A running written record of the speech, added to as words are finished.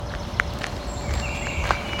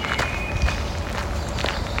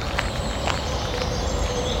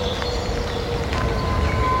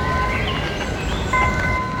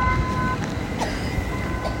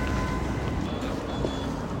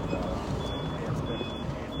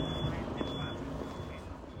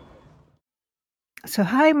So,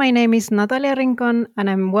 hi, my name is Natalia Rincon, and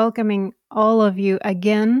I'm welcoming all of you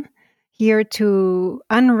again here to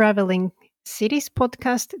Unraveling Cities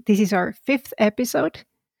podcast. This is our 5th episode,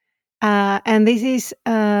 and this is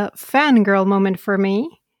a fangirl moment for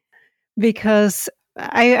me because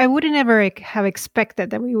I wouldn't ever have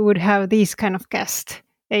expected that we would have these kind of guests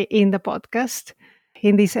in the podcast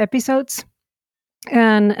in these episodes.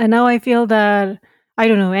 And now I feel that I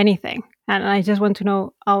don't know anything, and I just want to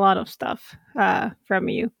know a lot of stuff from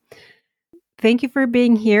you. Thank you for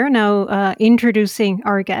being here. Now, introducing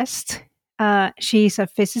our guest. She's a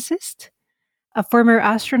physicist, a former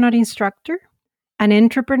astronaut instructor, an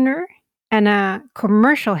entrepreneur, and a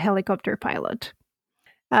commercial helicopter pilot.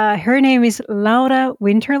 Her name is Laura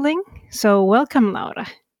Winterling. So, welcome, Laura.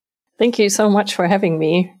 Thank you so much for having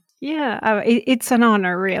me. Yeah, it's an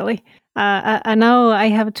honor, really. And now I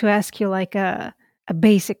have to ask you like a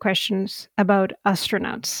basic questions about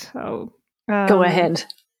astronauts. So go ahead.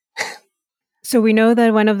 So we know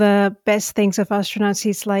that one of the best things of astronauts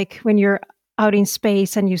is like when you're out in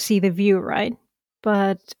space and you see the view, right?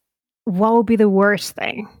 But what would be the worst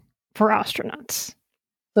thing for astronauts?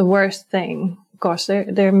 The worst thing, gosh,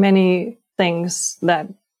 there are many things that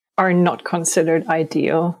are not considered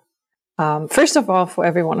ideal. First of all, for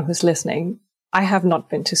everyone who's listening, I have not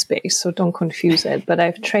been to space, so don't confuse it. But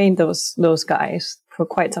I've trained those guys for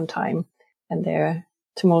quite some time, and they're,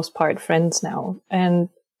 to most part, friends now. And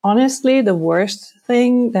honestly, the worst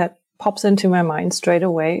thing that pops into my mind straight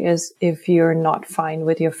away is if you're not fine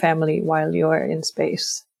with your family while you're in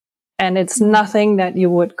space. And it's nothing that you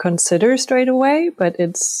would consider straight away, but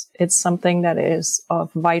it's something that is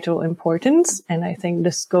of vital importance. And I think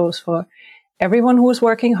this goes for everyone who's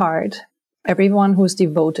working hard, everyone who's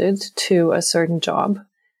devoted to a certain job,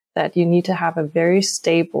 that you need to have a very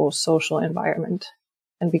stable social environment.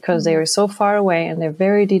 And because they are so far away and they're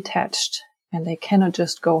very detached and they cannot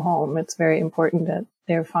just go home, it's very important that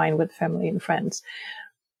they're fine with family and friends.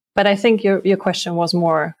 But I think your question was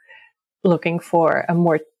more looking for a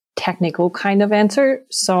more technical kind of answer.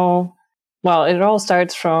 So, well, it all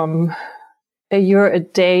starts from you're a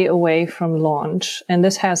day away from launch. And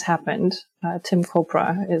this has happened. Tim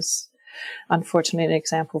Kopra is unfortunately an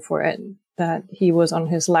example for it, that he was on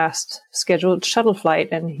his last scheduled shuttle flight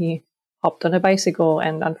and he hopped on a bicycle,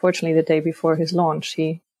 and unfortunately the day before his launch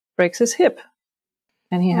he breaks his hip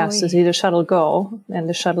and he has to see the shuttle go, and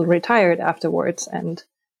the shuttle retired afterwards, and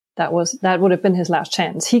that would have been his last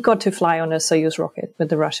chance. He got to fly on a Soyuz rocket with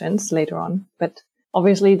the Russians later on, but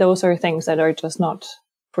obviously those are things that are just not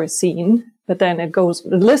foreseen. But then the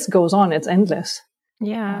list goes on, it's endless.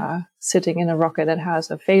 Yeah. Sitting in a rocket that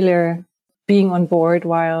has a failure, being on board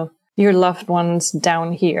while your loved ones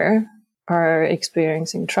down here are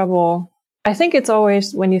experiencing trouble. I think it's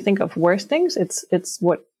always, when you think of worst things, it's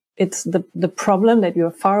the problem that you're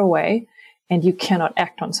far away and you cannot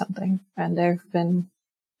act on something. And there have been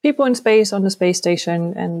people in space on the space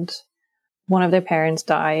station and one of their parents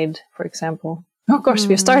died, for example. Oh gosh,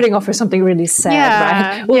 we're starting off with something really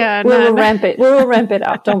sad, right? We'll ramp it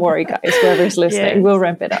up. Don't worry, guys, whoever's listening, we'll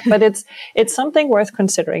ramp it up. But it's something worth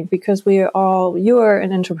considering, because you are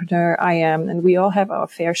an entrepreneur, I am, and we all have our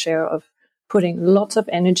fair share of putting lots of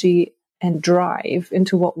energy and drive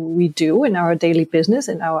into what we do in our daily business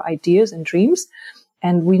and our ideas and dreams.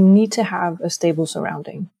 And we need to have a stable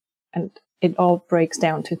surrounding. And it all breaks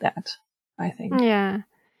down to that, I think. Yeah.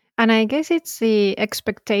 And I guess it's the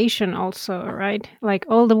expectation also, right? Like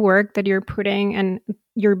all the work that you're putting and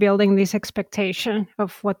you're building this expectation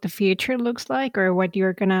of what the future looks like or what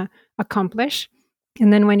you're going to accomplish.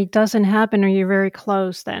 And then when it doesn't happen or you're very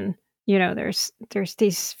close, then, there's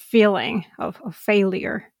this feeling of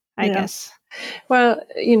failure, I guess. Well,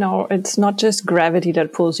 it's not just gravity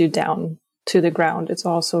that pulls you down to the ground. It's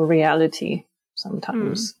also reality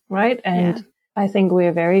sometimes, right? And I think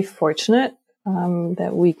we're very fortunate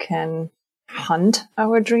that we can hunt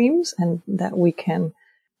our dreams and that we can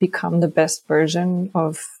become the best version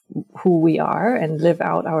of who we are and live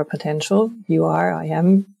out our potential. You are, I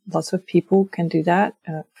am, lots of people can do that.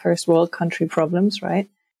 First world country problems, right?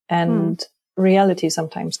 And reality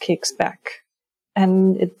sometimes kicks back.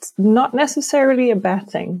 And it's not necessarily a bad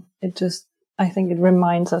thing. I think it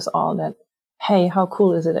reminds us all that, hey, how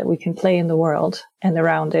cool is it that we can play in the world and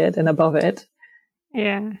around it and above it?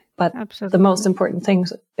 Yeah. But absolutely. The most important thing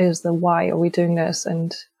is the why are we doing this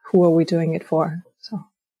and who are we doing it for? So,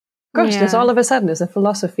 gosh, this all of a sudden is a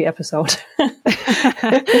philosophy episode.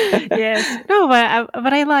 Yes. No,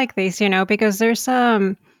 but I like this, because there's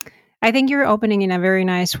I think you're opening in a very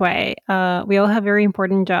nice way. We all have very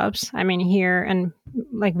important jobs. I mean, here, and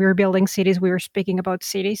like we're building cities, we were speaking about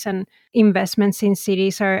cities, and investments in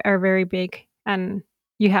cities are very big. and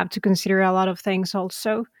you have to consider a lot of things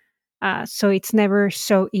also. So it's never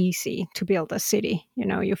so easy to build a city.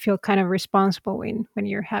 You feel kind of responsible when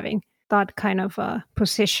you're having that kind of a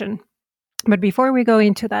position. But before we go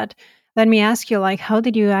into that, let me ask you, like, how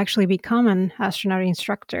did you actually become an astronaut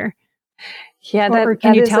instructor? Yeah, or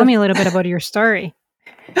can you tell me a little bit about your story?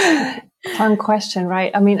 Fun question,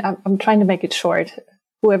 right? I mean, I'm trying to make it short.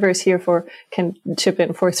 Whoever is here can chip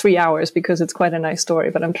in for 3 hours because it's quite a nice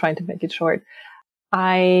story, but I'm trying to make it short.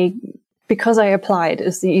 Because I applied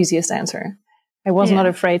is the easiest answer. I was not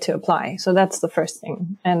afraid to apply. So that's the first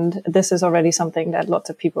thing. And this is already something that lots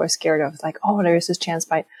of people are scared of. It's like, oh, there is this chance,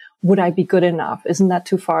 but would I be good enough? Isn't that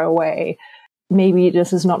too far away? Maybe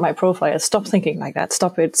this is not my profile. Stop thinking like that.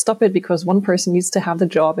 Stop it, because one person needs to have the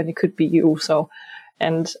job and it could be you. So,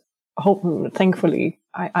 and thankfully,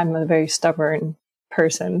 I'm a very stubborn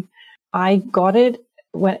person. I got it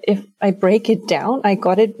if I break it down, I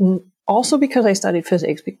got it also because I studied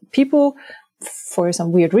physics. People, for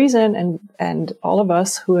some weird reason, and all of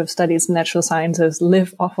us who have studied natural sciences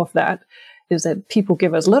live off of that, is that people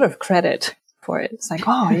give us a lot of credit for it. It's like,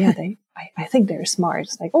 oh yeah, I think they're smart.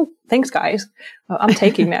 It's like, oh, thanks guys. I'm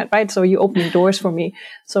taking that, right? So you opening doors for me.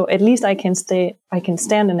 So at least I can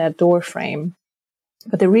stand in that door frame.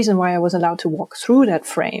 But the reason why I was allowed to walk through that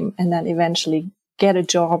frame and then eventually get a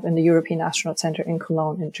job in the European Astronaut Center in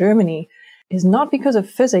Cologne in Germany is not because of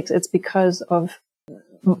physics. It's because of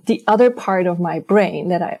the other part of my brain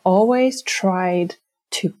that I always tried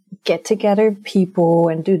to get together people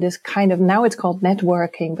and do this kind of, now it's called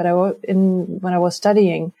networking, but when I was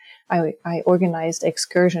studying, I organized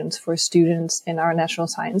excursions for students in our natural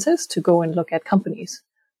sciences to go and look at companies.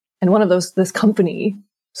 And one of this company,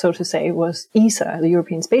 so to say, was ESA, the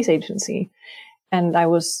European Space Agency. And I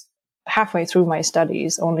was halfway through my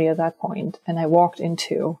studies only at that point, and I walked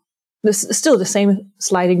into still the same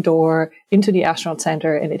sliding door into the astronaut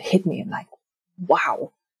center, and it hit me. I'm like,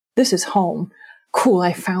 wow, this is home. Cool,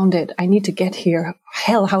 I found it. I need to get here.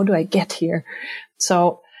 Hell, how do I get here?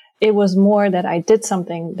 So it was more that I did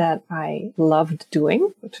something that I loved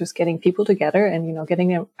doing, which was getting people together and, getting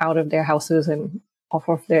them out of their houses and off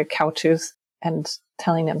of their couches and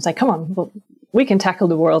telling them, it's like, come on, well, we can tackle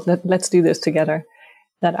the world. Let's do this together.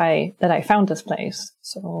 That I found this place.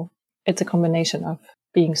 So it's a combination of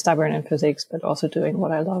being stubborn in physics, but also doing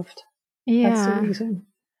what I loved. Yeah. That's the reason.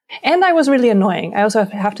 And I was really annoying. I also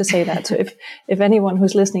have to say that. So if anyone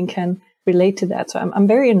who's listening can relate to that. So I'm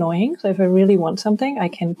very annoying. So if I really want something, I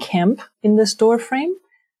can camp in this door frame.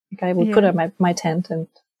 Like I would put up my tent and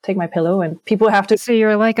take my pillow, and people have to. So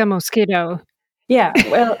you're like a mosquito. Yeah,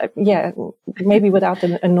 well, yeah, maybe without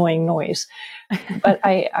the annoying noise. But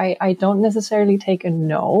I don't necessarily take a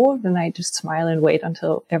no. Then I just smile and wait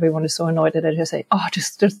until everyone is so annoyed that I just say, oh,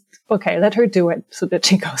 just okay, let her do it so that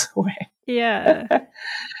she goes away. Yeah.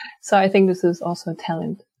 So I think this is also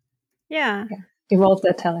talent. Yeah. Evolve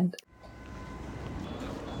that talent.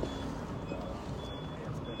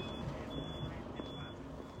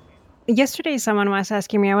 Yesterday, someone was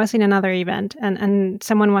asking me, I was in another event, and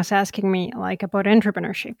someone was asking me like about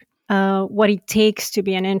entrepreneurship, what it takes to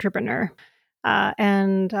be an entrepreneur.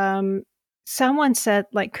 And someone said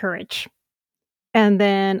like courage. And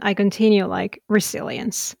then I continue like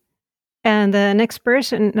resilience. And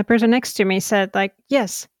the person next to me said like,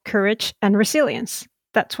 yes, courage and resilience.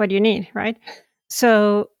 That's what you need, right?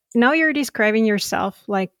 So now you're describing yourself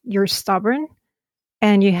like you're stubborn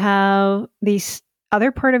and you have this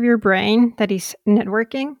other part of your brain that is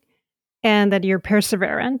networking and that you're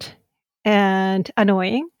perseverant and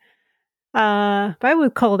annoying. But I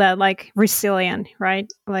would call that like resilient, right?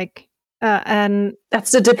 Like, and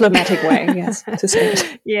that's the diplomatic way, yes, to say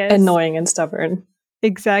it. Yes. Annoying and stubborn.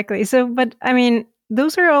 Exactly. So, but I mean,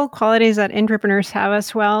 those are all qualities that entrepreneurs have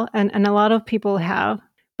as well, and a lot of people have.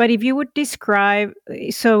 But if you would describe,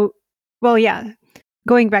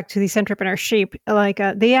 going back to this entrepreneurship, like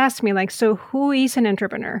they asked me, like, so who is an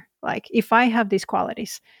entrepreneur? Like, if I have these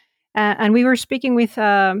qualities, and we were speaking with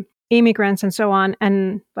immigrants and so on,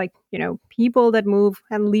 and like, people that move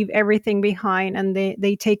and leave everything behind, and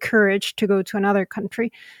they take courage to go to another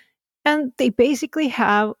country, and they basically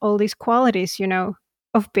have all these qualities,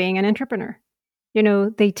 of being an entrepreneur.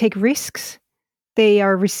 They take risks, they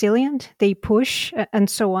are resilient, they push, and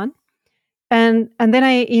so on. And then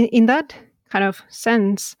in that kind of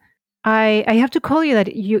sense, I have to call you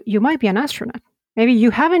that you might be an astronaut. Maybe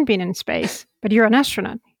you haven't been in space, but you're an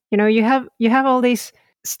astronaut. You have all this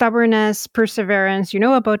stubbornness, perseverance. You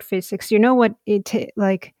know about physics. You know what it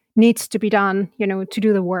needs to be done. To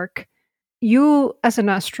do the work. You as an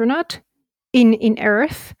astronaut in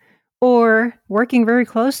Earth or working very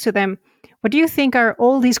close to them. What do you think are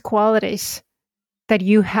all these qualities that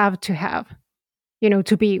you have,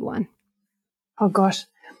 to be one? Oh gosh,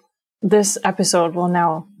 this episode will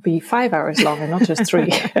now be 5 hours long and not just 3.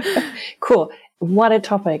 Cool. What a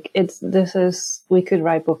topic. We could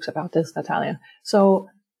write books about this, Natalia. So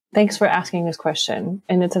thanks for asking this question.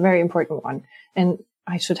 And it's a very important one. And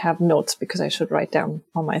I should have notes because I should write down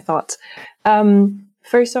all my thoughts.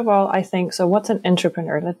 First of all, I think, so what's an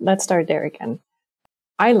entrepreneur? Let's start there again.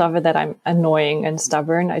 I love it that I'm annoying and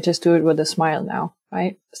stubborn. I just do it with a smile now,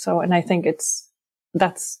 right? So, and I think it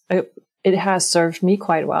has served me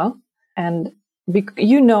quite well. And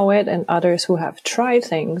you know it, and others who have tried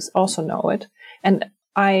things also know it. And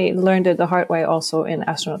I learned it the hard way also in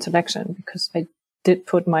astronaut selection, because I did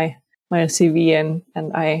put my CV in,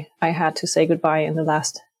 and I had to say goodbye in the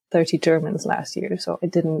last 30 Germans last year. So I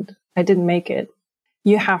didn't make it.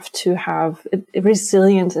 You have to have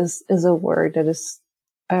resilience is a word that is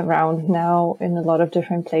around now in a lot of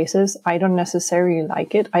different places. I don't necessarily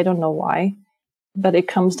like it. I don't know why, but it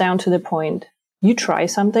comes down to the point you try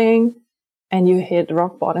something and you hit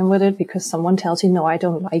rock bottom with it because someone tells you, no, I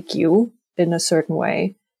don't like you in a certain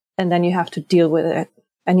way. And then you have to deal with it,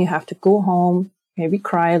 and you have to go home, maybe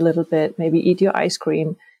cry a little bit, maybe eat your ice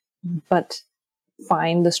cream, but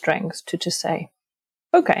find the strength to just say,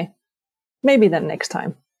 okay, maybe then next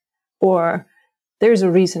time, or there's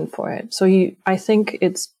a reason for it. So I think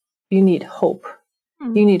you need hope.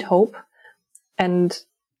 You need hope, and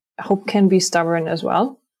hope can be stubborn as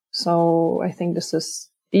well. So I think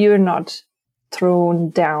you're not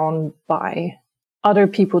thrown down by other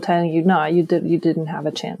people telling you, no, you didn't have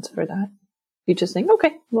a chance for that. You just think,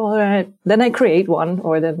 okay, well, then I create one,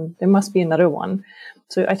 or then there must be another one.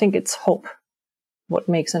 So I think it's hope what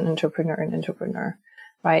makes an entrepreneur,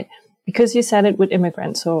 right? Because you said it with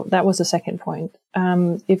immigrants. So that was the second point.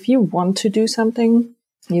 If you want to do something,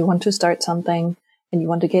 you want to start something, and you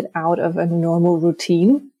want to get out of a normal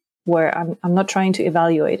routine, where I'm not trying to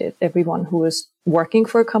evaluate it. Everyone who is working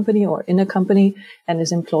for a company or in a company and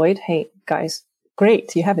is employed, hey, guys,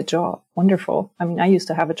 great, you have a job. Wonderful. I mean, I used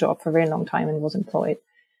to have a job for a very long time and was employed.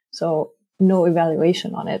 So no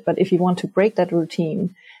evaluation on it. But if you want to break that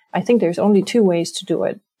routine, I think there's only 2 ways to do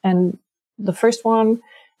it. And the first one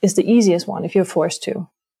is the easiest one. If you're forced to,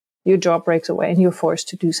 your job breaks away and you're forced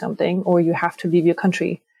to do something, or you have to leave your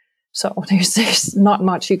country. So there's not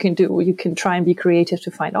much you can do. You can try and be creative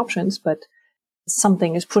to find options, but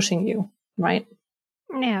something is pushing you, right?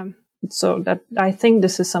 Yeah. So that I think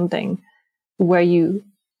this is something where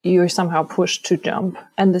you're somehow pushed to jump.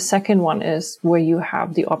 And the second one is where you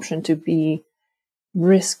have the option to be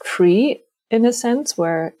risk-free, in a sense,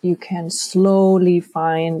 where you can slowly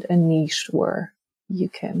find a niche where you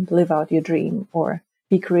can live out your dream, or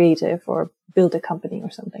be creative, or build a company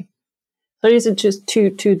or something. So these are just two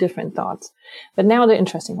different thoughts. But now the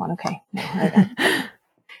interesting one. Okay.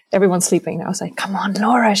 Everyone's sleeping now. It's like, come on,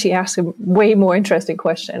 Laura. She asked a way more interesting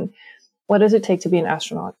question. What does it take to be an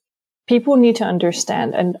astronaut? People need to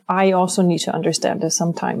understand, and I also need to understand this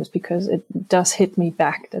sometimes, because it does hit me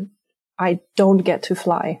back that I don't get to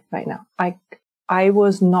fly right now. I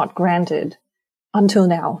was not granted until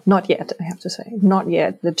now, not yet, I have to say, not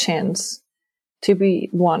yet, the chance to be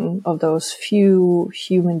one of those few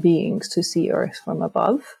human beings to see Earth from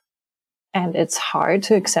above. And it's hard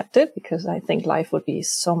to accept it, because I think life would be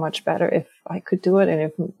so much better if I could do it, and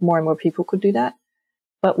if more and more people could do that.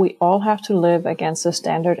 But we all have to live against a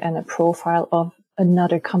standard and a profile of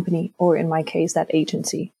another company, or in my case, that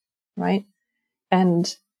agency, right?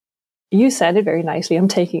 And you said it very nicely. I'm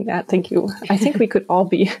taking that. Thank you. I think we could all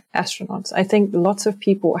be astronauts. I think lots of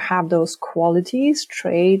people have those qualities,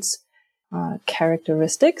 traits,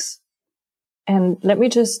 characteristics. And let me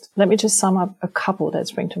just sum up a couple that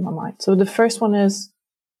spring to my mind. So the first one is,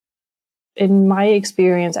 in my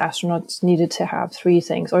experience, astronauts needed to have 3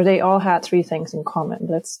 things, or they all had 3 things in common.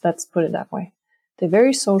 Let's put it that way. They're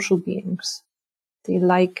very social beings. They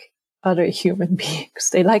like other human beings.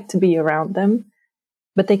 They like to be around them,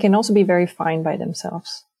 but they can also be very fine by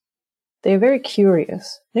themselves. They're very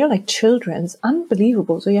curious. They're like children. It's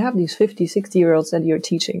unbelievable. So you have these 50, 60-year-olds that you're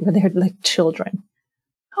teaching, but they're like children.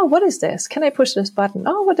 Oh, what is this? Can I push this button?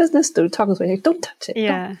 Oh, what does this do? Toggles with. Don't touch it.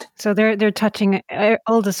 Yeah. Don't. So they're touching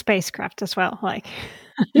all the spacecraft as well. Like,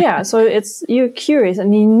 yeah. So you're curious,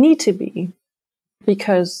 and you need to be,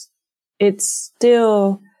 because it's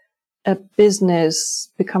still a business,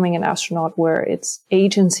 becoming an astronaut, where it's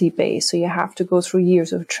agency based. So you have to go through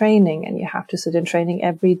years of training, and you have to sit in training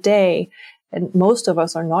every day. And most of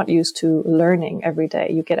us are not used to learning every day.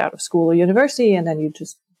 You get out of school or university, and then you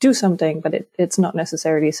just do something, but it's not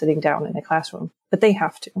necessarily sitting down in a classroom, but they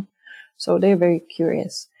have to. So they're very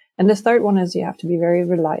curious. And the third one is you have to be very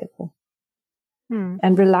reliable.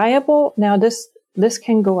 And reliable, now this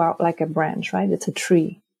can go out like a branch, right? It's a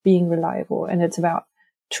tree, being reliable. And it's about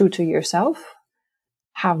true to yourself,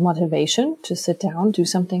 have motivation to sit down, do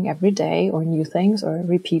something every day or new things or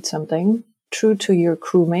repeat something, true to your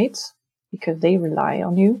crewmates because they rely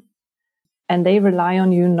on you. And they rely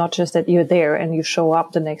on you not just that you're there and you show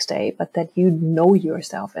up the next day, but that you know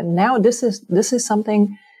yourself. And now this is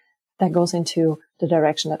something that goes into the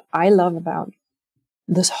direction that I love about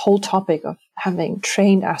this whole topic of having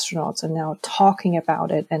trained astronauts and now talking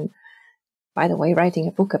about it. And by the way, writing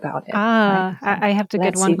a book about it. Right? So I have to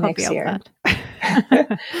get one copy of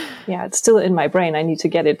that. Yeah, it's still in my brain. I need to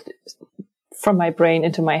get it from my brain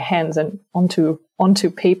into my hands and onto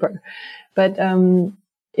paper. But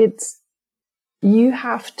you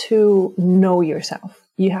have to know yourself.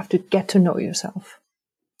 You have to get to know yourself.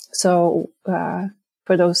 So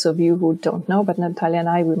for those of you who don't know, but Natalia and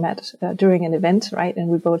I, we met during an event, right? And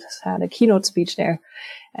we both had a keynote speech there.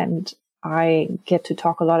 And I get to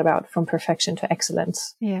talk a lot about from perfection to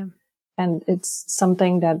excellence. Yeah. And it's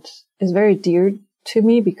something that is very dear to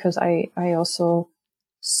me because I also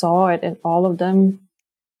saw it in all of them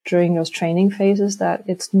during those training phases that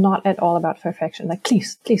it's not at all about perfection. Like,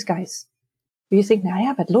 please, guys. You think, now,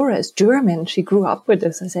 yeah, but Laura is German. She grew up with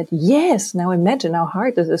this. I said, yes. Now imagine how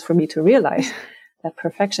hard this is for me to realize that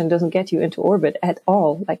perfection doesn't get you into orbit at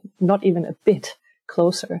all. Like not even a bit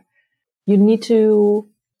closer. You need to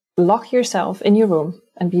lock yourself in your room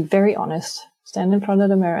and be very honest. Stand in front of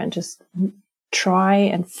the mirror and just try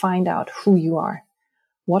and find out who you are.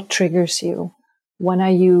 What triggers you? When are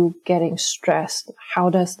you getting stressed? How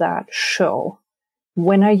does that show?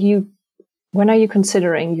 When are you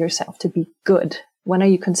considering yourself to be good? When are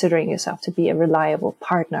you considering yourself to be a reliable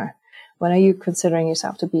partner? When are you considering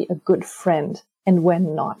yourself to be a good friend? And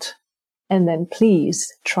when not? And then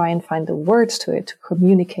please try and find the words to it to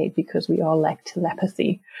communicate because we all lack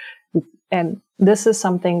telepathy. And this is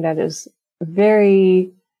something that is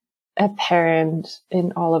very apparent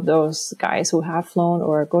in all of those guys who have flown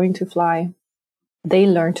or are going to fly. They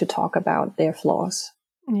learn to talk about their flaws.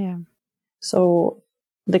 Yeah. So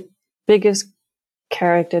the biggest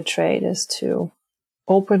character trait is to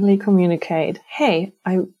openly communicate, hey,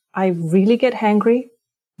 I really get hangry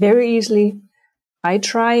very easily. I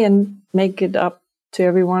try and make it up to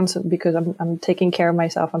everyone because I'm taking care of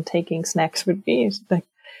myself. I'm taking snacks with me. It's like,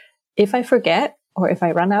 if I forget or if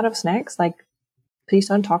I run out of snacks, like, please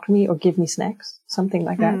don't talk to me or give me snacks, something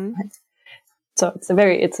like that. Right? So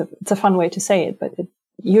it's a fun way to say it, but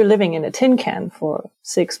you're living in a tin can for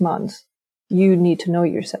 6 months. You need to know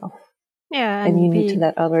yourself. Yeah. And you need to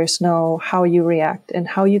let others know how you react and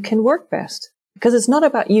how you can work best. Because it's not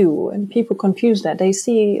about you. And people confuse that. They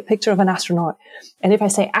see a picture of an astronaut. And if I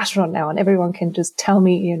say astronaut now and everyone can just tell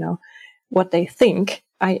me, what they think,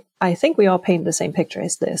 I think we all paint the same picture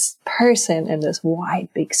as this person in this wide,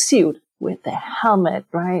 big suit with the helmet,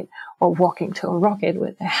 right? Or walking to a rocket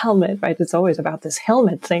with a helmet, right? It's always about this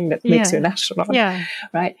helmet thing that makes you an astronaut,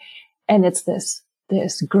 right? And it's this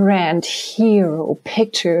grand hero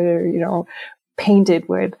picture, painted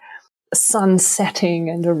with sun setting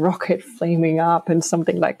and the rocket flaming up and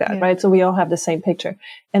something like that, right? So we all have the same picture.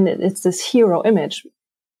 And it's this hero image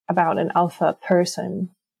about an alpha person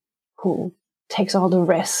who takes all the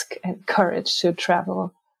risk and courage to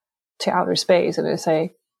travel to outer space. And they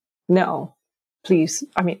say, no, please.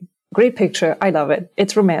 I mean, great picture. I love it.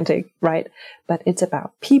 It's romantic, right? But it's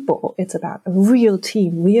about people. It's about a real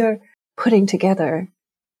team. We are putting together,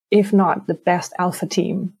 if not the best alpha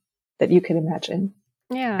team that you can imagine.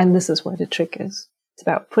 Yeah. And this is where the trick is. It's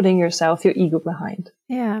about putting your ego behind.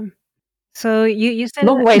 Yeah. So you said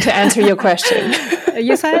long way to answer your question.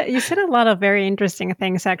 you said a lot of very interesting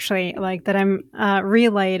things actually, like that I'm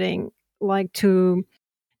relating like to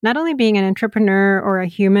not only being an entrepreneur or a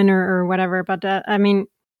human or whatever, but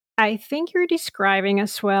I think you're describing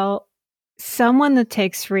as well someone that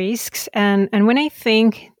takes risks. And when I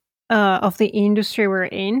think of the industry we're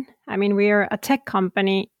in, we are a tech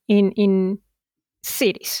company in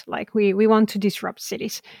cities. Like we want to disrupt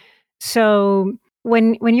cities. So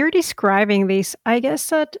when you're describing this, I guess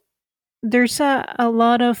that there's a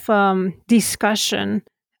lot of discussion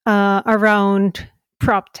around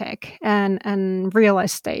prop tech and real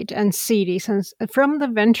estate and cities, and from the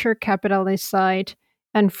venture capitalist side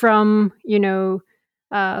and from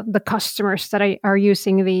the customers that are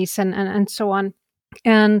using these and so on.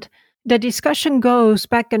 And the discussion goes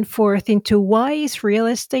back and forth into why is real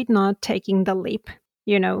estate not taking the leap,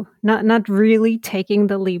 not really taking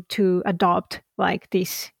the leap to adopt like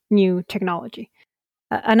this new technology.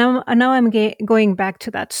 now I'm going back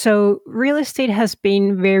to that. So real estate has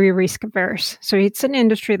been very risk averse. So it's an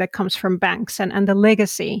industry that comes from banks, and the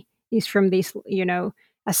legacy is from this,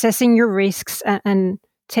 assessing your risks and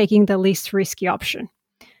taking the least risky option.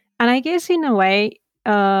 And I guess in a way,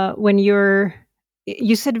 when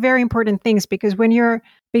you said very important things, because when you're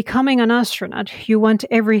becoming an astronaut, you want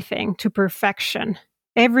everything to perfection.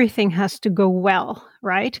 Everything has to go well,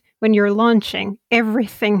 right? When you're launching,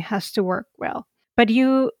 everything has to work well. But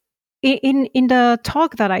in the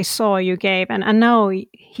talk that I saw you gave, and now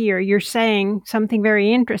here you're saying something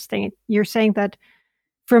very interesting. You're saying that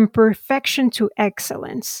from perfection to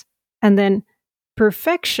excellence, and then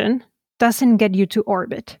perfection doesn't get you to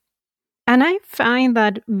orbit. And I find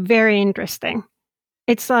that very interesting.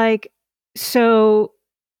 It's like, so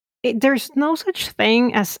there's no such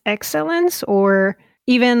thing as excellence, or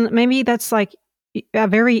even maybe that's like a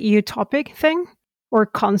very utopic thing or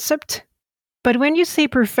concept. But when you say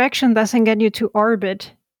perfection doesn't get you to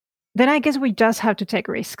orbit, then I guess we just have to take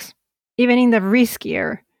risks, even in the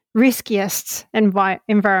riskiest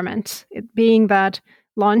environments, it being that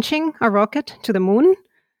launching a rocket to the moon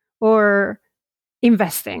or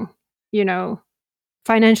investing,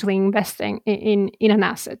 financially investing in an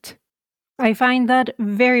asset. I find that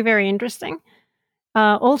very, very interesting.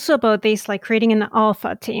 Also about this, like creating an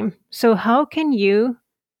alpha team. So how can you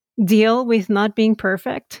deal with not being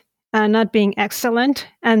perfect and not being excellent,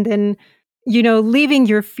 and then leaving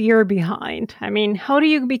your fear behind? I mean, how do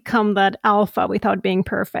you become that alpha without being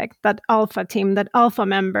perfect, that alpha team, that alpha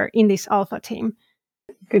member in this alpha team?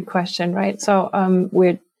 Good question, right? So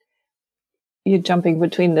you're jumping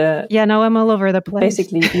between the now I'm all over the place,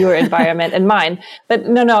 basically your environment and mine. But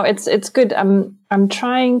no, it's good. I'm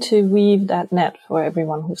trying to weave that net for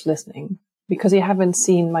everyone who's listening, because you haven't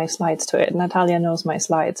seen my slides to it. Natalia knows my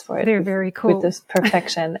slides for it. They're very cool with this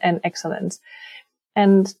perfection and excellence.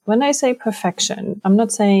 And when I say perfection, I'm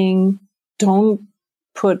not saying don't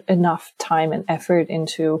put enough time and effort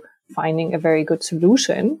into finding a very good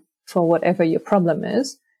solution for whatever your problem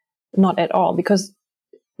is. Not at all, because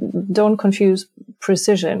don't confuse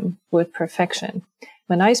precision with perfection.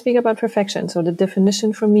 When I speak about perfection, so the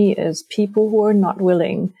definition for me is people who are not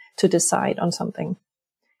willing to decide on something.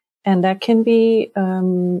 And that can be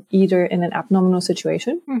either in an abnormal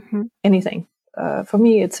situation, anything. For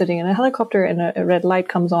me, it's sitting in a helicopter and a red light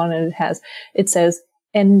comes on and it says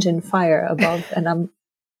engine fire above. And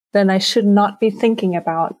then I should not be thinking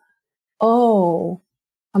about,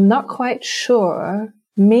 I'm not quite sure.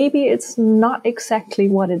 Maybe it's not exactly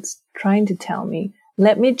what it's trying to tell me.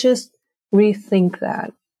 Let me just rethink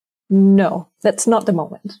that. No, that's not the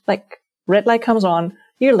moment. Like, red light comes on,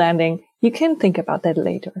 you're landing, you can think about that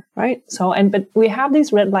later, right? So, but we have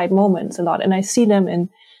these red light moments a lot, and I see them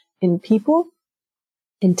in people,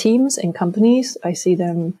 in teams, in companies. I see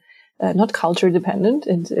them not culture dependent.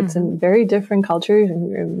 It's in very different cultures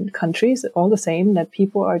and countries, all the same, that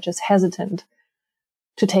people are just hesitant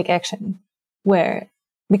to take action.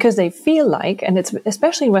 Because they feel like, and it's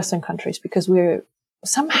especially in Western countries, because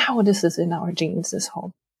somehow this is in our genes, this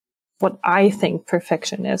whole, what I think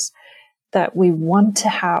perfection is, that we want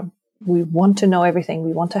to know everything.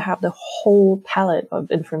 We want to have the whole palette of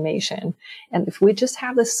information. And if we just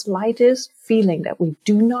have the slightest feeling that we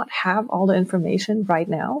do not have all the information right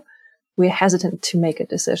now, we're hesitant to make a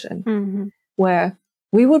decision. Where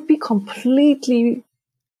we would be completely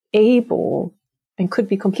able and could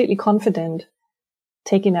be completely confident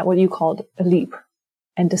taking that, what you called a leap,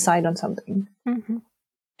 and decide on something.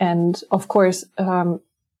 And of course,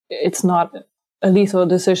 it's not a lethal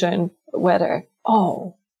decision whether,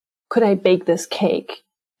 could I bake this cake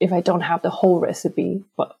if I don't have the whole recipe?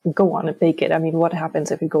 Well, go on and bake it. I mean, what happens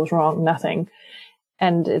if it goes wrong? Nothing.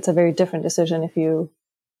 And it's a very different decision if you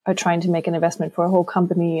are trying to make an investment for a whole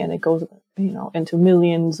company and it goes, into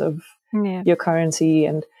millions of your currency.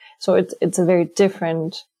 And so it's a very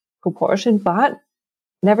different proportion, but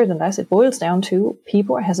nevertheless, it boils down to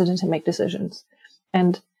people are hesitant to make decisions.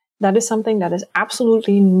 And that is something that is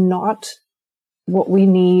absolutely not what we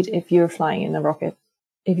need if you're flying in a rocket.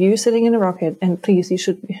 If you're sitting in a rocket, and please, you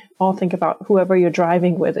should all think about whoever you're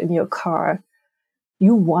driving with in your car,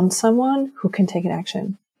 you want someone who can take an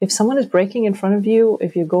action. If someone is braking in front of you,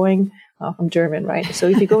 if you're going, I'm German, right? So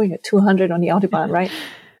if you're going at 200 on the Autobahn, right?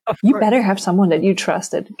 You better have someone that you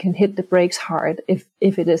trust that can hit the brakes hard if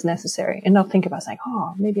it is necessary, and not think about saying,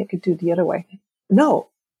 maybe I could do it the other way. No,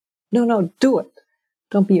 do it.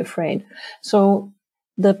 Don't be afraid. So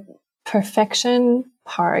the perfection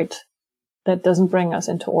part that doesn't bring us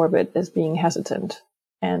into orbit is being hesitant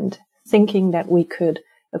and thinking that we could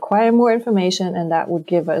acquire more information and that would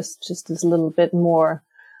give us just this little bit more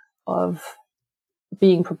of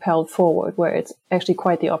being propelled forward, where it's actually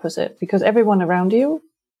quite the opposite, because everyone around you,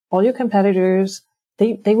 all your competitors,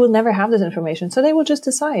 they will never have this information. So they will just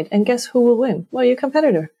decide. And guess who will win? Well, your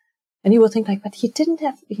competitor. And you will think like, but he didn't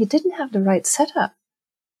have the right setup.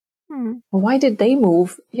 Well, why did they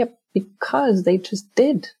move? Yep, because they just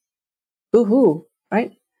did. Boo-hoo,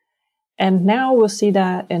 right? And now we'll see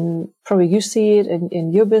that, and probably you see it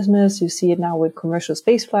in your business. You see it now with commercial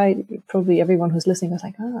spaceflight. Probably everyone who's listening is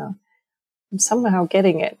like, oh, I'm somehow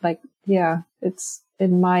getting it. Like, yeah, it's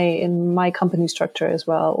in my company structure as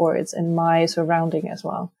well, or it's in my surrounding as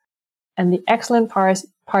well. And the excellent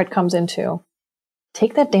part comes into,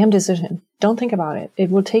 take that damn decision. Don't think about it. It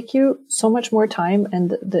will take you so much more time,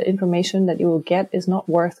 and the information that you will get is not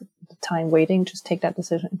worth the time waiting. Just take that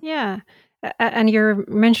decision. Yeah. And you're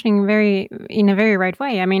mentioning in a very right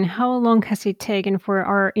way. I mean, how long has it taken for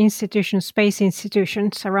our institutions, space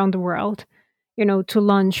institutions around the world, to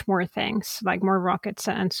launch more things, like more rockets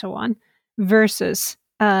and so on, versus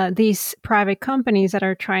these private companies that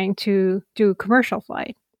are trying to do commercial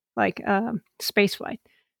flight, like space flight.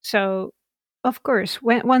 So, of course,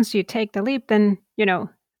 once you take the leap, then,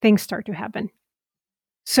 things start to happen.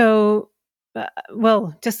 So,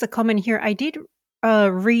 well, just a comment here. I did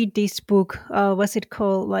read this book. What's it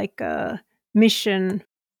called? Like Flight Mission.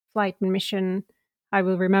 I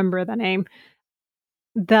will remember the name.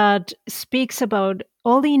 That speaks about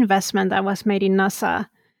all the investment that was made in NASA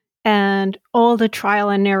and all the trial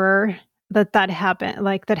and error that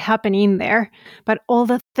happened in there, but all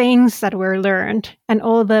the things that were learned and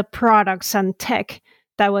all the products and tech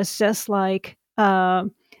that was just like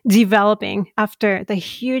developing after the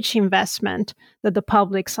huge investment that the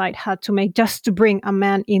public side had to make just to bring a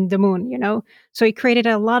man in the moon, So it created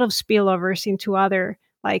a lot of spillovers into other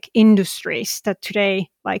like industries that today,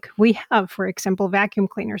 like we have, for example, vacuum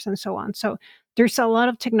cleaners and so on. So there's a lot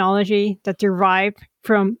of technology that derived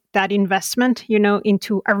from that investment,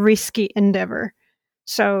 into a risky endeavor.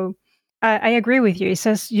 So I agree with you. It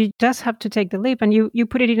says you just have to take the leap, and you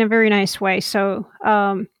put it in a very nice way. So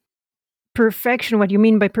perfection, what you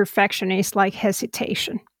mean by perfection is like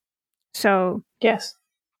hesitation. So yes,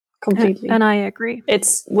 completely. And I agree.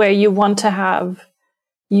 It's where you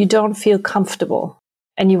don't feel comfortable,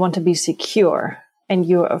 and you want to be secure, and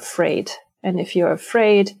you're afraid. And if you're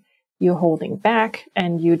afraid, you're holding back,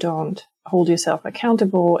 and you don't hold yourself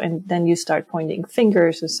accountable, and then you start pointing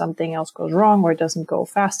fingers if something else goes wrong or doesn't go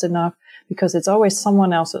fast enough, because it's always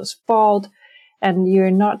someone else's fault. And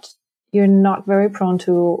you're not very prone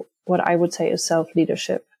to what I would say is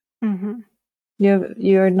self-leadership. Mm-hmm.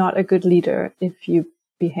 You're not a good leader if you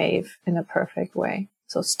behave in a perfect way.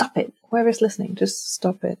 So stop it. Whoever's listening, just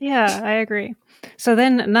stop it. Yeah, I agree. So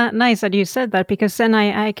then, nice that you said that, because then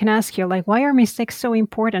I can ask you, like, why are mistakes so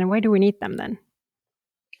important? Why do we need them then?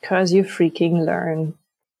 Because you freaking learn.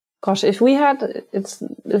 Gosh, if we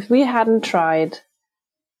hadn't tried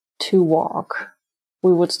to walk,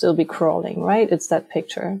 we would still be crawling, right? It's that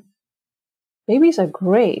picture. Babies are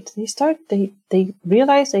great. They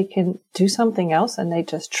realize they can do something else, and they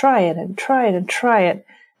just try it and try it and try it.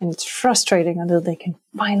 And it's frustrating until they can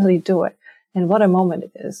finally do it. And what a moment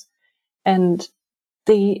it is. And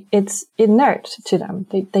it's inert to them.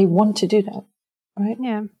 They want to do that, right?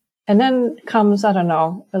 Yeah. And then comes, I don't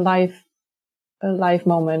know, a life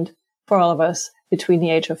moment for all of us between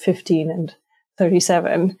the age of 15 and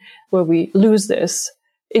 37, where we lose this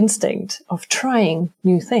instinct of trying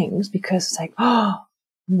new things, because it's like, oh,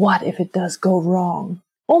 what if it does go wrong?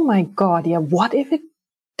 Oh my God, yeah, what if it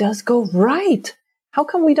does go right? How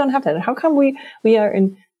come we don't have that? How come we are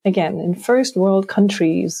in first world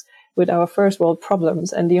countries with our first world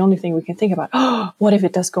problems, and the only thing we can think about, oh, what if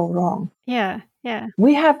it does go wrong? Yeah, yeah.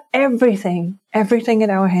 We have everything in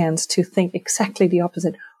our hands to think exactly the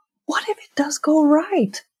opposite. What if it does go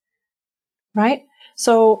right? Right?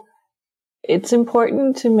 So it's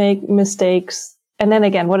important to make mistakes. And then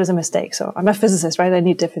again, what is a mistake? So I'm a physicist, right? I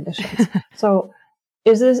need definitions. So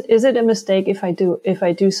is it a mistake if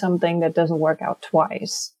I do something that doesn't work out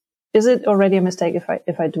twice? Is it already a mistake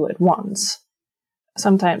if I do it once?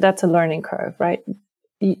 Sometimes that's a learning curve, right?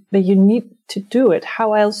 But you need to do it.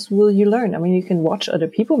 How else will you learn? I mean, you can watch other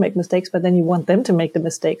people make mistakes, but then you want them to make the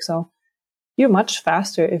mistake. So you're much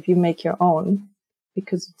faster if you make your own,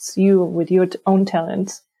 because it's you with your own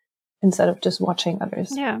talents instead of just watching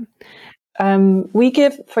others. Yeah. We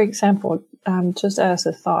give, for example, just as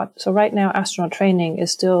a thought. So right now, astronaut training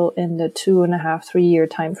is still in the 2.5, 3 year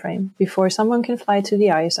time frame before someone can fly to the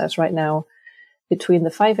ISS. Right now, between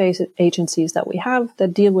the 5 agencies that we have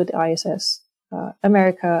that deal with the ISS,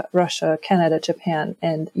 America, Russia, Canada, Japan,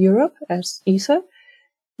 and Europe as ESA,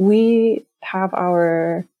 we have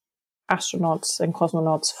our astronauts and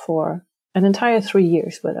cosmonauts for an entire 3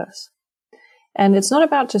 years with us. And it's not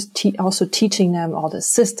about just also teaching them all the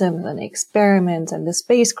systems and experiments and the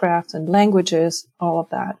spacecraft and languages, all of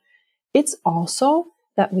that. It's also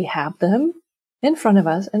that we have them in front of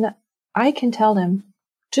us and that I can tell them,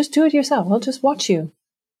 just do it yourself. I'll just watch you.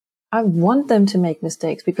 I want them to make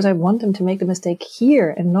mistakes because I want them to make the mistake here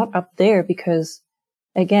and not up there because,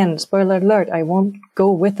 again, spoiler alert, I won't go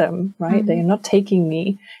with them, right? Mm-hmm. They're not taking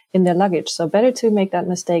me in their luggage. So better to make that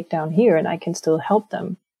mistake down here and I can still help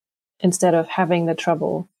them instead of having the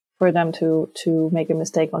trouble for them to make a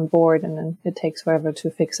mistake on board and then it takes forever to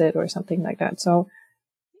fix it or something like that. So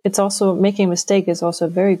it's also, making a mistake is also a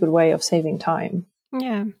very good way of saving time.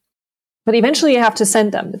 Yeah. But eventually you have to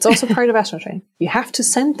send them. It's also part of astronaut training. You have to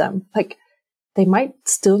send them. Like, they might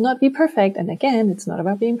still not be perfect. And again, it's not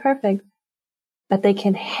about being perfect, but they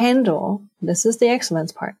can handle, this is the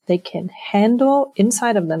excellence part, they can handle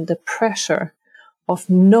inside of them the pressure of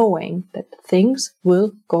knowing that things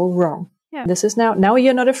will go wrong. Yeah. This is now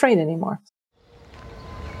you're not afraid anymore.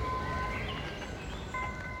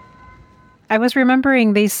 I was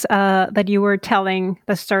remembering this, that you were telling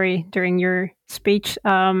the story during your speech.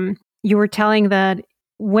 You were telling that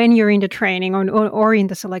when you're in the training or in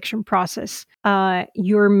the selection process,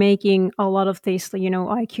 you're making a lot of these,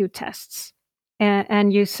 IQ tests.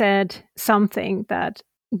 And you said something that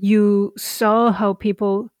you saw how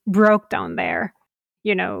people broke down there,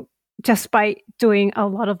 just by doing a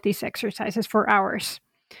lot of these exercises for hours.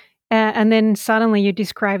 And then suddenly you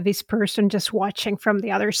describe this person just watching from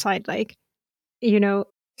the other side, like,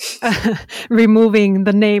 removing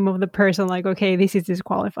the name of the person, like, okay, this is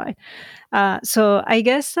disqualified. So I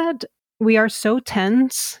guess that we are so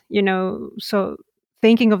tense, so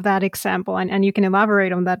thinking of that example, and you can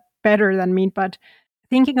elaborate on that better than me, but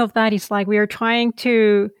thinking of that is like we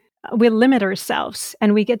limit ourselves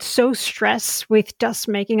and we get so stressed with just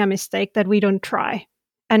making a mistake that we don't try.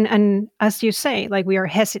 And as you say, like, we are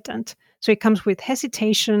hesitant. So it comes with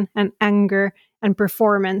hesitation and anger and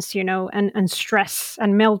performance, and stress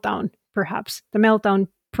and meltdown, perhaps. The meltdown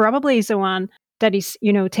probably is the one that is,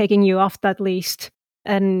 taking you off that list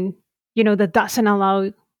and, that doesn't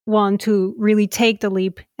allow one to really take the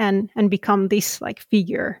leap and become this like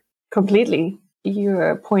figure. Completely.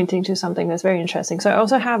 You're pointing to something that's very interesting. So I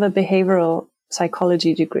also have a behavioral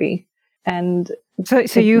psychology degree. And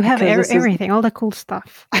so you have everything, all the cool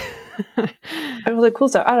stuff. All the cool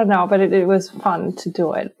stuff. I don't know, but it was fun to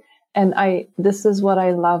do it. And this is what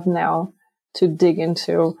I love now, to dig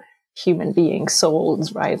into human beings,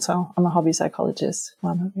 souls, right? So I'm a hobby psychologist.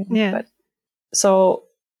 Well, not really, yeah. But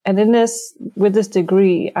and with this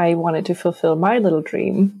degree, I wanted to fulfill my little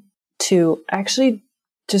dream to actually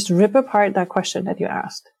just rip apart that question that you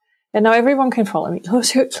asked. And now everyone can follow me.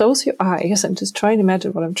 Close your eyes. I'm just trying to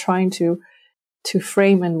imagine what I'm trying to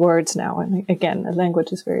frame in words now. And again, the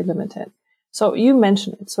language is very limited. So you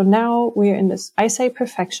mentioned it. So now we're in this, I say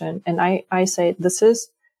perfection, and I say this is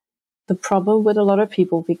the problem with a lot of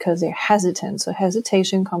people because they're hesitant. So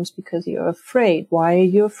hesitation comes because you're afraid. Why are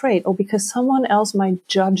you afraid? Oh, because someone else might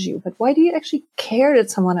judge you. But why do you actually care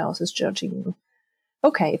that someone else is judging you?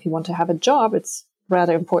 Okay, if you want to have a job, it's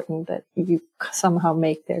rather important that you somehow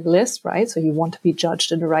make their list, right? So you want to be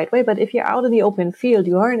judged in the right way. But if you're out in the open field,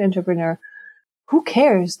 you are an entrepreneur, who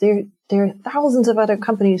cares? There are thousands of other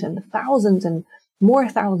companies and thousands and more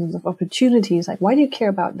thousands of opportunities. Like, why do you care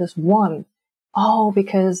about this one? Oh,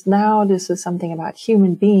 because now this is something about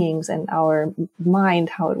human beings and our mind,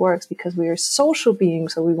 how it works, because we are social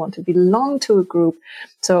beings. So we want to belong to a group.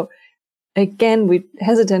 So again, we're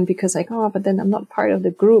hesitant because like, oh, but then I'm not part of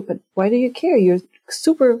the group. But why do you care? You're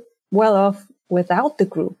super well off without the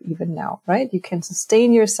group even now, right? You can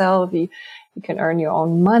sustain yourself. You can earn your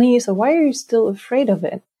own money. So why are you still afraid of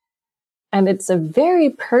it? And it's a very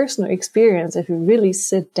personal experience if you really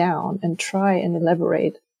sit down and try and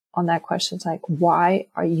elaborate on that question. It's like, why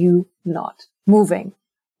are you not moving?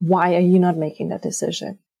 Why are you not making that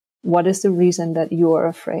decision? What is the reason that you are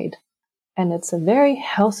afraid? And it's a very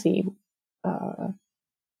healthy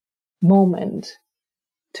moment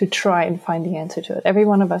to try and find the answer to it. Every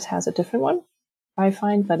one of us has a different one, I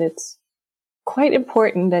find, but it's quite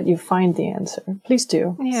important that you find the answer. Please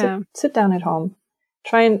do. Yeah. Sit down at home.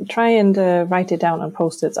 Try and write it down on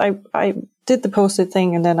Post-its. I did the Post-it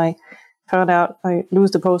thing, and then I found out I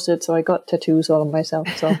lose the Post-it, so I got tattoos all of myself,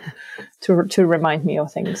 so to remind me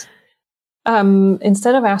of things.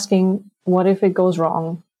 Instead of asking, what if it goes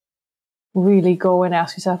wrong? Really go and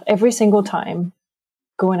ask yourself every single time.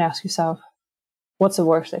 Go and ask yourself, what's the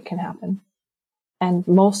worst that can happen? And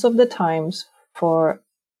most of the times, for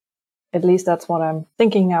at least that's what I'm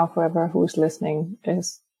thinking now, for whoever who's listening,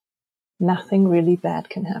 is nothing really bad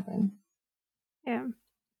can happen. Yeah.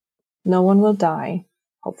 No one will die,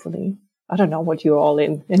 hopefully. I don't know what you're all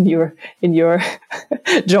in your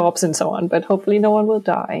jobs and so on, but hopefully no one will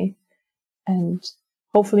die. And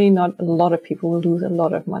hopefully not a lot of people will lose a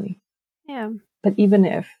lot of money. Yeah. But even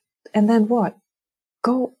if, and then what?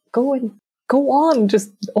 Go on.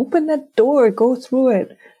 Just open that door, go through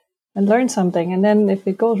it and learn something. And then if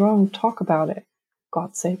it goes wrong, talk about it.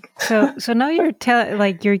 God's sake. So now you're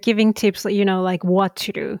giving tips, like what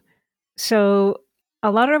to do. So a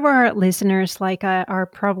lot of our listeners are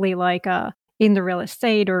probably in the real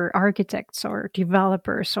estate or architects or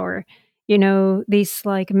developers or these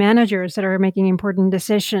like managers that are making important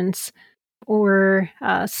decisions, or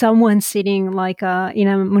someone sitting in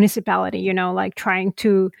a municipality, like trying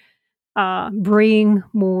to bring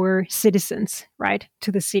more citizens right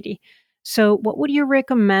to the city. So what would you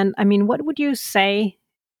recommend? I mean, what would you say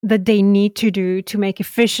that they need to do to make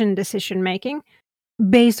efficient decision making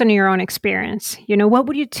based on your own experience? What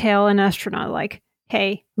would you tell an astronaut, like,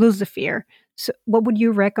 hey, lose the fear? So what would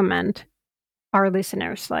you recommend our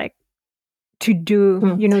listeners to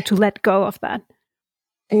do, to let go of that?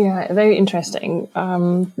 Yeah, very interesting.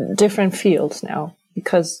 Different fields now,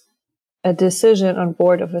 because a decision on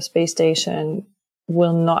board of a space station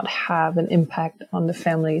will not have an impact on the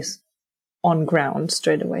families on ground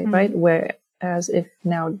straight away, right? Whereas if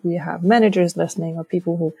now we have managers listening or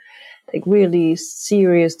people who take really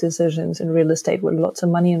serious decisions in real estate with lots of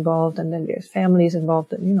money involved, and then there's families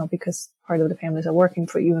involved, because part of the families are working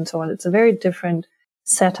for you and so on. It's a very different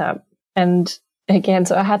setup. And again,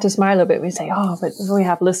 so I had to smile a bit. We say, oh, but we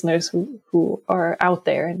have listeners who are out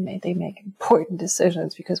there and they make important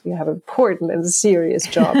decisions because we have important and serious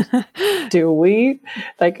jobs. Do we?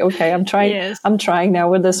 Like, okay, I'm trying. Yes. I'm trying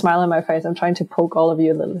now with a smile on my face. I'm trying to poke all of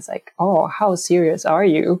you a little. It's like, oh, how serious are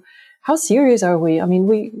you? How serious are we? I mean,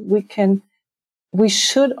 we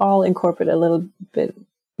should all incorporate a little bit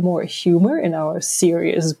more humor in our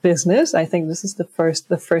serious business. I think this is the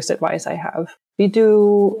first advice I have.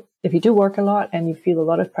 If you do work a lot and you feel a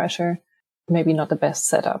lot of pressure, maybe not the best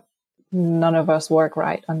setup. None of us work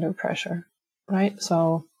right under pressure, right?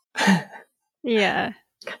 So, yeah,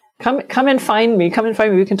 come and find me. Come and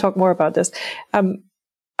find me. We can talk more about this.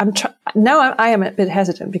 Now I am a bit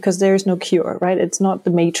hesitant because there is no cure, right? It's not the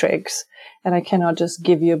Matrix, and I cannot just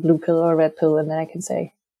give you a blue pill or a red pill and then I can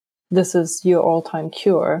say, this is your all-time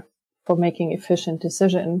cure for making efficient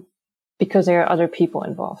decision, because there are other people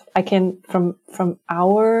involved. I can, from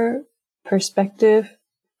our perspective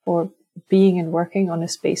for being and working on a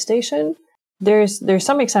space station, there's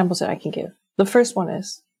some examples that I can give. The first one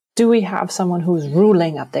is, do we have someone who's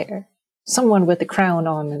ruling up there? Someone with the crown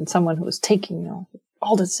on and someone who's taking,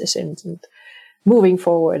 all the decisions and moving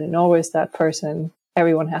forward, and always that person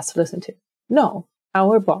everyone has to listen to? No,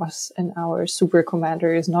 our boss and our super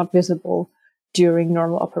commander is not visible during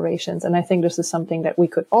normal operations. And I think this is something that we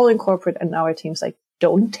could all incorporate in our teams. Like,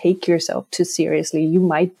 don't take yourself too seriously. You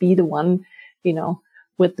might be the one,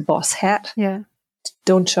 with the boss hat. Yeah.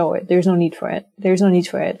 Don't show it. There's no need for it. There's no need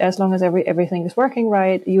for it. As long as everything is working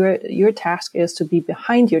right, your task is to be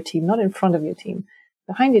behind your team, not in front of your team.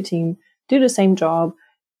 Behind your team, do the same job,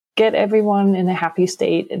 get everyone in a happy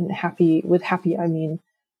state, and I mean,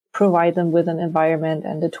 provide them with an environment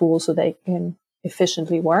and the tools so they can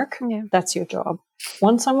efficiently work. Yeah. That's your job.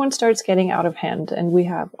 Once someone starts getting out of hand and we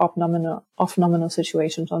have off-nominal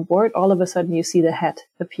situations on board, all of a sudden you see the hat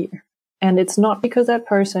appear. And it's not because that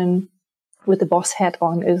person with the boss hat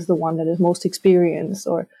on is the one that is most experienced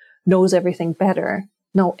or knows everything better.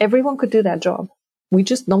 No, everyone could do that job. We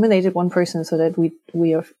just nominated one person so that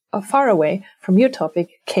we are far away from your topic,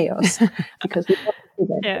 chaos, because we want to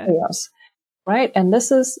prevent chaos. Right? And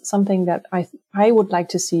this is something that I would like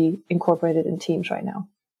to see incorporated in teams right now.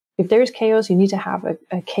 If there is chaos, you need to have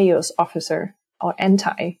a chaos officer or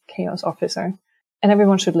anti-chaos officer. And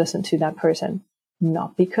everyone should listen to that person.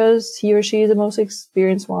 Not because he or she is the most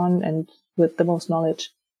experienced one and with the most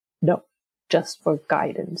knowledge. No, just for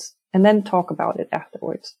guidance. And then talk about it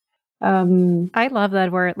afterwards. I love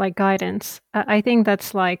that word, like guidance. I think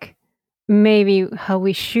that's like maybe how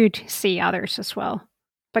we should see others as well.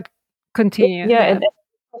 But continue. Yeah. And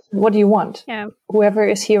what do you want? Yeah. Whoever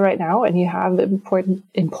is here right now and you have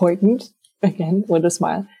important, again, with a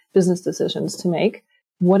smile, business decisions to make.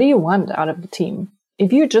 What do you want out of the team?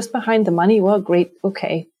 If you're just behind the money, well, great.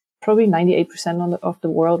 Okay. Probably 98% of the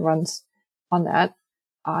world runs on that.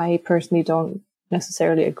 I personally don't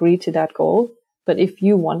necessarily agree to that goal. But if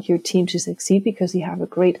you want your team to succeed because you have a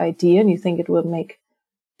great idea and you think it will make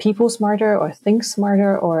people smarter or think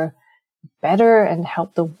smarter or better and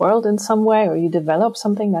help the world in some way, or you develop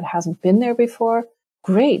something that hasn't been there before,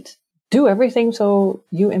 great. do everything so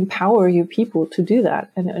you empower your people to do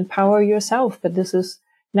that and empower yourself. But this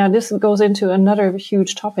goes into another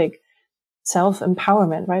huge topic,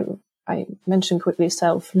 self-empowerment, right? I mentioned quickly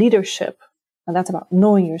self-leadership, and that's about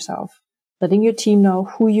knowing yourself, letting your team know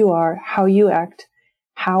who you are, how you act,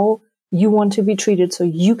 how you want to be treated so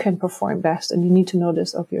you can perform best. And you need to know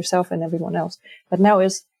this of yourself and everyone else. But now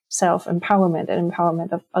is self-empowerment and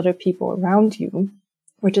empowerment of other people around you,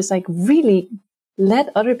 which is like really let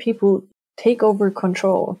other people take over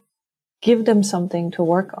control, give them something to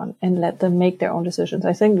work on, and let them make their own decisions.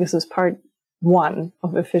 I think this is part one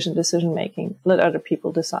of efficient decision making. Let other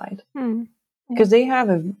people decide, because they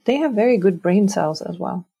have very good brain cells as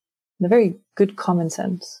well, and a very good common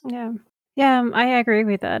sense. Yeah, I agree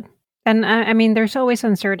with that. And I mean, there's always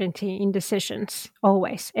uncertainty in decisions.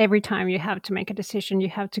 Always, every time you have to make a decision, you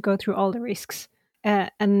have to go through all the risks,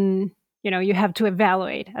 and you have to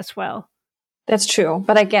evaluate as well. That's true.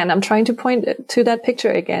 But again, I'm trying to point to that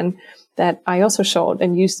picture again that I also showed,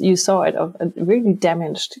 and you saw it, of a really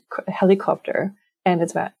damaged helicopter. And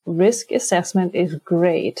it's about risk assessment is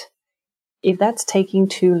great. If that's taking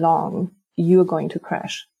too long, you're going to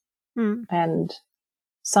crash. And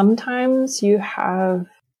sometimes you have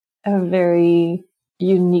a very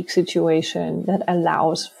unique situation that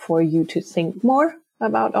allows for you to think more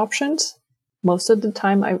about options. Most of the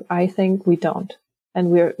time, I think we don't. And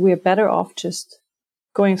we're better off just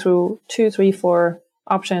going through 2, 3, 4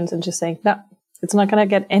 options and just saying, no, it's not going to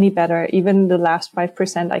get any better. Even the last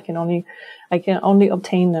 5%, I can only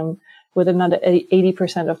obtain them with another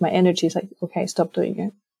 80% of my energy. It's like, okay, stop doing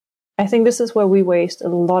it. I think this is where we waste a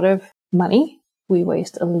lot of money. We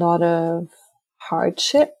waste a lot of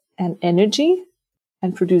hardship and energy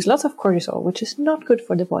and produce lots of cortisol, which is not good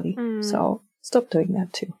for the body. So stop doing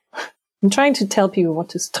that too. I'm trying to tell people what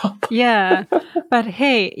to stop. Yeah. But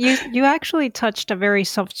hey, you actually touched a very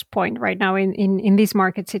soft point right now in this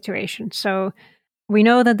market situation. So we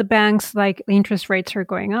know that the banks, like, interest rates are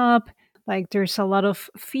going up. Like, there's a lot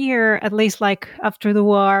of fear, at least like after the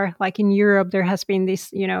war, like in Europe, there has been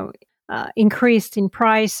this, increase in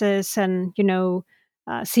prices, and,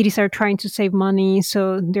 cities are trying to save money.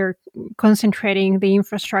 So they're concentrating the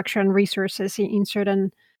infrastructure and resources in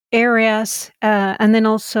certain areas. And then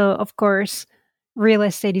also, of course, real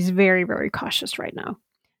estate is very, very cautious right now.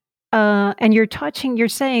 And you're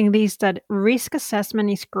saying this, that risk assessment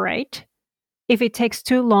is great. If it takes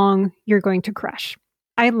too long, you're going to crash.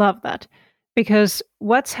 I love that, because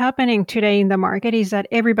what's happening today in the market is that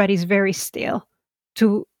everybody's very still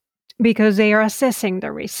because they are assessing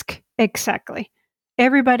the risk. Exactly.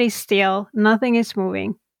 Everybody's still, nothing is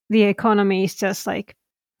moving. The economy is just like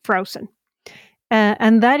frozen.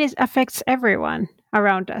 And that affects everyone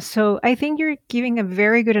around us. So I think you're giving a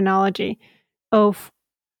very good analogy of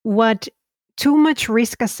what too much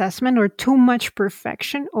risk assessment or too much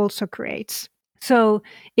perfection also creates. So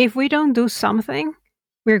if we don't do something,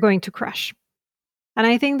 we're going to crash. And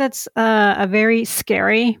I think that's a very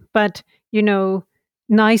scary, but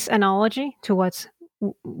nice analogy to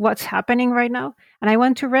what's happening right now. And I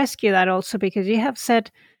want to rescue that also, because you have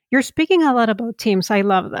said, you're speaking a lot about teams. I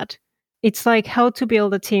love that. It's like how to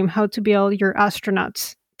build a team, how to build your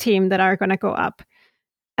astronauts team that are going to go up.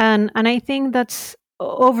 And I think that's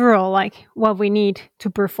overall like what we need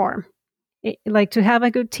to perform. Like, to have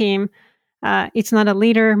a good team. It's not a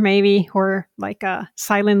leader maybe, or like a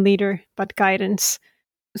silent leader, but guidance.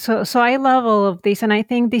 So I love all of this. And I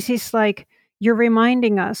think this is like, you're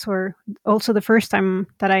reminding us, or also the first time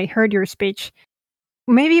that I heard your speech,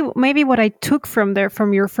 maybe what I took from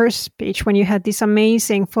your first speech, when you had these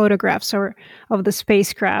amazing photographs of the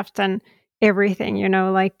spacecraft and everything,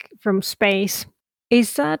 like from space,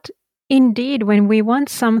 is that indeed when we want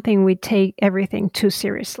something, we take everything too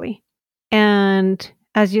seriously. And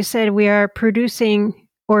as you said, we are producing,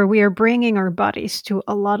 or we are bringing our bodies to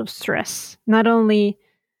a lot of stress, not only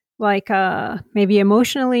like maybe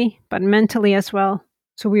emotionally, but mentally as well.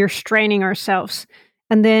 So we are straining ourselves,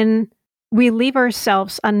 and then we leave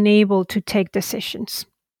ourselves unable to take decisions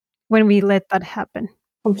when we let that happen.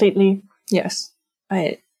 Completely. Yes.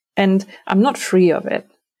 And I'm not free of it.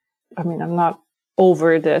 I mean, I'm not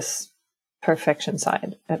over this perfection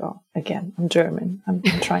side at all. Again, I'm German. I'm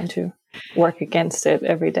trying to work against it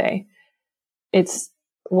every day. It's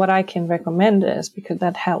what I can recommend is, because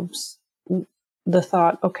that helps, the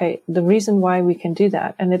thought, okay, the reason why we can do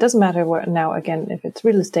that. And it doesn't matter what now, again, if it's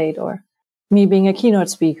real estate or me being a keynote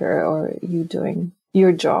speaker or you doing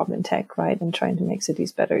your job in tech, right? And trying to make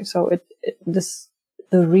cities better. So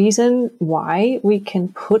the reason why we can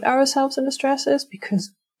put ourselves in the stress is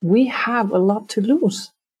because we have a lot to lose.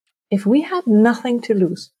 If we had nothing to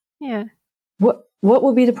lose, yeah, what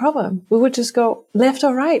would be the problem? We would just go left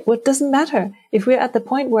or right. What doesn't matter? If we're at the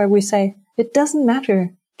point where we say, it doesn't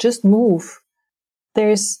matter, just move,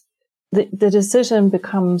 there's the decision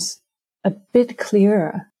becomes a bit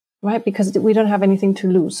clearer, right? Because we don't have anything to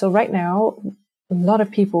lose. So right now, a lot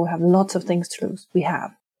of people have lots of things to lose. We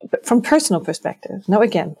have. But from personal perspective, now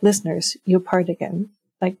again, listeners, your part again,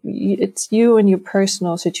 like it's you and your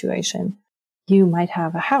personal situation. You might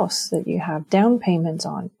have a house that you have down payments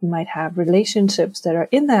on. You might have relationships that are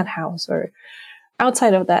in that house or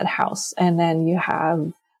outside of that house. And then you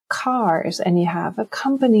have cars and you have a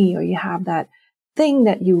company, or you have that thing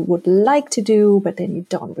that you would like to do, but then you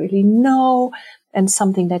don't really know, and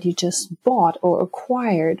something that you just bought or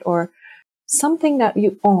acquired, or something that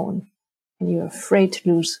you own and you're afraid to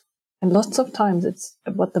lose. And lots of times it's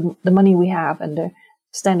what the money we have and the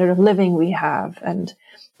standard of living we have and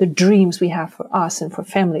the dreams we have for us and for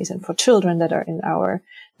families and for children that are in our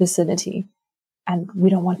vicinity. And we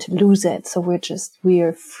don't want to lose it. So we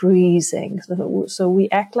are freezing. So we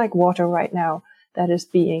act like water right now that is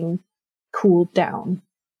being cooled down.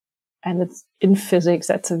 And it's in physics,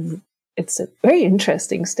 it's a very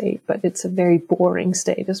interesting state, but it's a very boring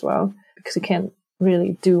state as well, because you can't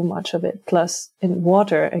really do much of it. Plus in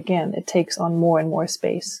water, again, it takes on more and more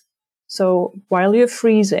space. So while you're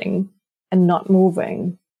freezing and not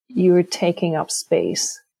moving, you're taking up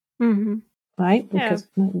space, right? Yeah. Because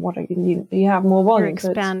water, you have more volume. You're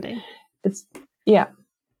expanding. So yeah.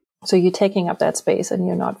 So you're taking up that space and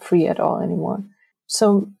you're not free at all anymore.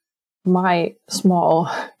 So my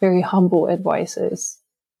small, very humble advice is,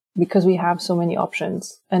 because we have so many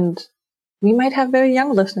options, and we might have very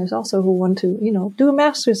young listeners also who want to, do a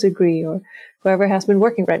master's degree, or whoever has been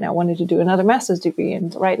working right now wanted to do another master's degree.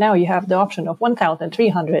 And right now you have the option of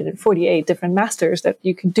 1,348 different masters that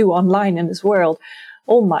you can do online in this world.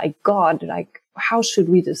 Oh my God, like, how should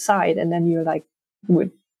we decide? And then you're like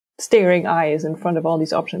with staring eyes in front of all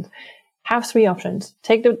these options. Have 3 options.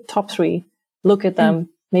 Take the top 3, look at them,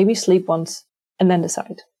 maybe sleep once, and then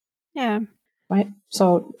decide. Yeah. Right?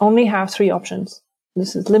 So only have 3 options.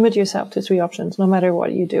 This is limit yourself to 3 options, no matter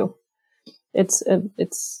what you do.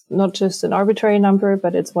 It's not just an arbitrary number,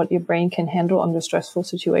 but it's what your brain can handle under stressful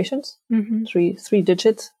situations. 3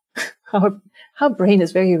 digits. Our brain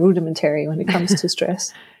is very rudimentary when it comes to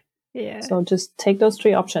stress. Yeah. So just take those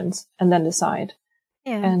 3 options and then decide.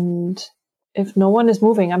 Yeah. And if no one is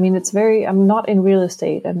moving, I mean, I'm not in real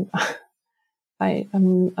estate, and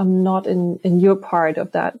I'm not in your part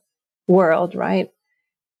of that world, right,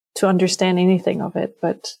 to understand anything of it.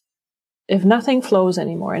 But if nothing flows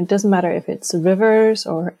anymore, and it doesn't matter if it's rivers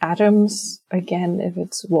or atoms, again, if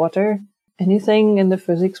it's water, anything in the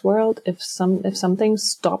physics world, if something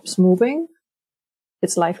stops moving,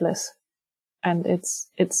 it's lifeless, and it's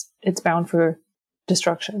bound for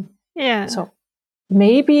destruction. Yeah. So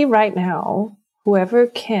maybe right now, whoever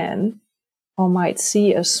can or might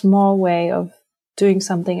see a small way of doing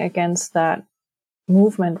something against that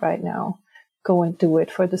movement right now, go and do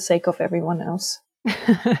it for the sake of everyone else.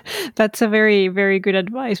 That's a very, very good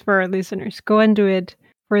advice for our listeners. Go and do it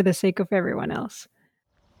for the sake of everyone else.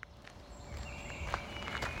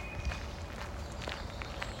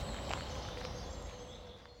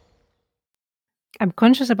 I'm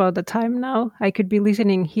conscious about the time now. I could be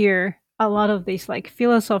listening here a lot of these like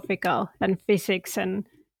philosophical and physics and,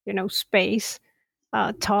 space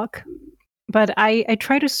talk. But I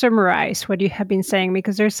try to summarize what you have been saying,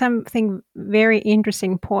 because there's something very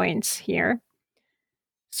interesting points here.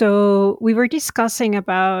 So we were discussing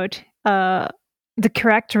about the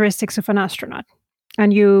characteristics of an astronaut.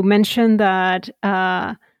 And you mentioned that,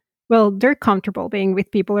 they're comfortable being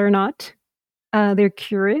with people or not. They're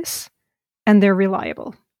curious and they're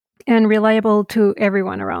reliable. And reliable to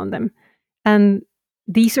everyone around them. And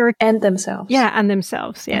these are... And themselves. Yeah, and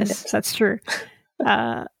themselves. Yes, that's true.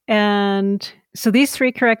 And so these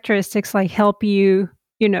 3 characteristics like help you,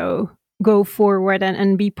 go forward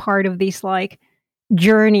and be part of this like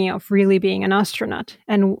journey of really being an astronaut.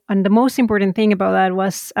 And the most important thing about that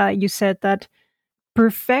was you said that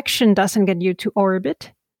perfection doesn't get you to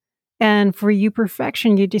orbit. And for you,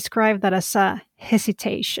 perfection, you describe that as a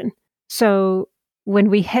hesitation. So when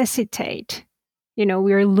we hesitate,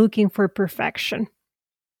 we are looking for perfection.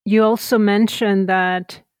 You also mentioned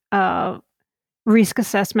that risk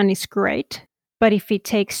assessment is great, but if it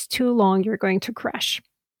takes too long, you're going to crash.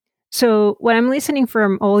 So what I'm listening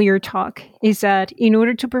from all your talk is that in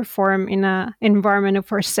order to perform in an environment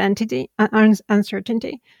of uncertainty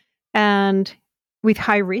and with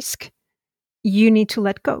high risk, you need to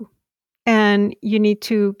let go. And you need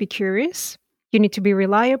to be curious, you need to be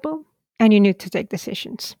reliable, and you need to take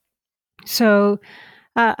decisions. So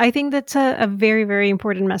I think that's a very, very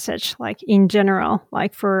important message, like in general,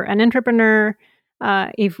 like for an entrepreneur,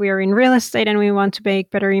 if we are in real estate and we want to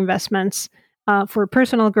make better investments, for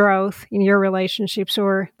personal growth in your relationships,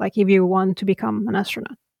 or like if you want to become an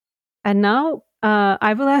astronaut. And now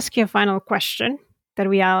I will ask you a final question that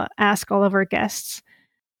we ask all of our guests.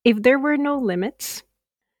 If there were no limits,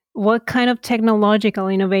 what kind of technological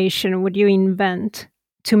innovation would you invent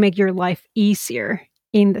to make your life easier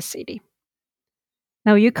in the city?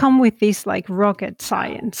 Now you come with this like rocket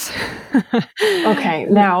science. Okay,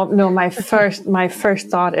 now no, my first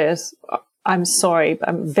thought is, I'm sorry, but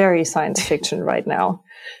I'm very science fiction right now.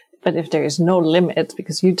 But if there is no limit,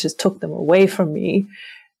 because you just took them away from me,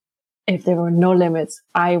 if there were no limits,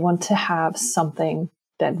 I want to have something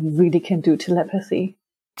that really can do telepathy.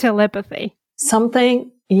 Telepathy.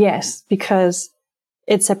 Something, yes, because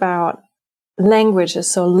it's about language is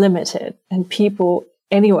so limited and people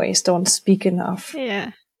anyways don't speak enough.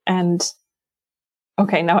 Yeah. And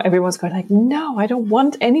okay, now everyone's going like, no, I don't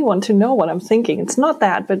want anyone to know what I'm thinking. It's not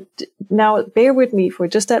that, but now bear with me for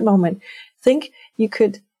just that moment. Think you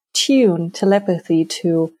could tune telepathy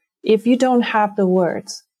to, if you don't have the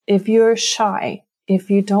words, if you're shy, if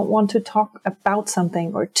you don't want to talk about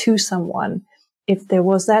something or to someone, if there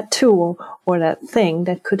was that tool or that thing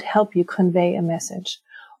that could help you convey a message,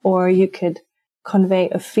 or you could convey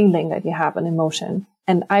a feeling that you have, an emotion.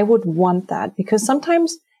 And I would want that, because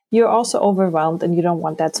sometimes you're also overwhelmed and you don't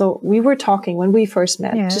want that. So we were talking when we first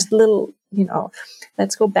met, just little,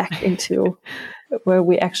 let's go back into where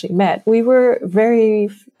we actually met. We were very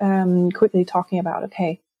quickly talking about,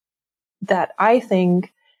 okay, that I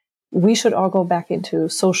think we should all go back into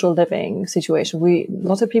social living situation.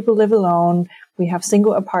 Lots of people live alone. We have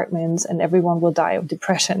single apartments and everyone will die of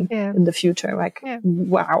depression in the future. Like,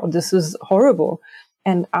 wow, this is horrible.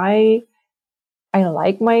 And I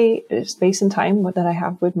like my space and time that I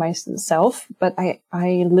have with myself, but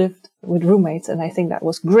I lived with roommates and I think that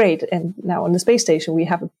was great. And now on the space station, we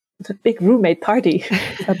have a big roommate party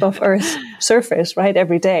above Earth's surface, right?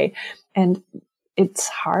 Every day. And it's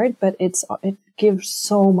hard, but it gives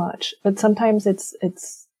so much. But sometimes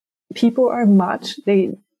it's people are much.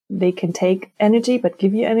 They can take energy, but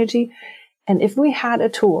give you energy. And if we had a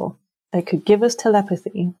tool that could give us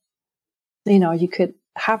telepathy, you could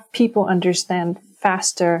have people understand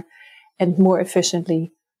faster and more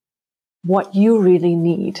efficiently what you really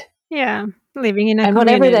need. Yeah, living in a and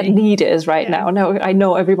community. Whatever that need is right now. Now, I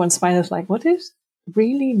know everyone's mind is like, what is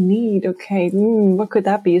really need? Okay, what could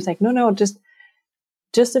that be? It's like, no,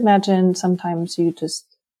 just imagine sometimes you just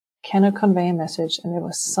cannot convey a message and there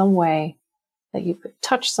was some way that you could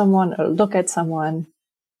touch someone or look at someone,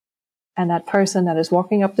 and that person that is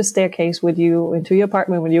walking up the staircase with you into your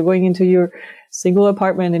apartment, when you're going into your single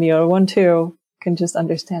apartment and the other one too, can just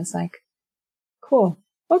understand. It's like, cool,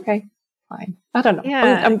 okay, fine. I don't know.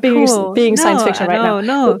 Yeah, I'm being science fiction right now.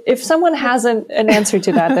 No. If someone has an answer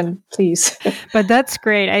to that, then please. But that's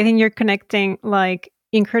great. I think you're connecting like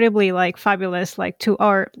incredibly like fabulous, like to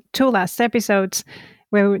our two last episodes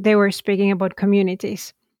where they were speaking about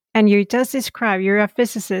communities. And you're a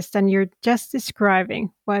physicist and you're just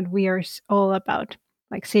describing what we are all about.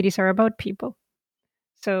 Like cities are about people.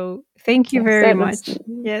 So thank you very much.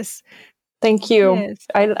 Yes. Thank you. Yes.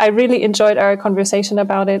 I really enjoyed our conversation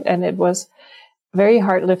about it. And it was very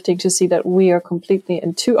heart-lifting to see that we are completely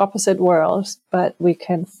in two opposite worlds, but we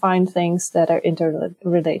can find things that are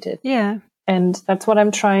interrelated. Yeah. And that's what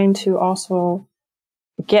I'm trying to also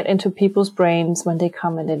get into people's brains when they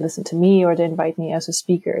come and they listen to me or they invite me as a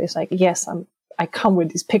speaker. It's like, yes, I come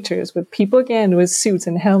with these pictures with people again with suits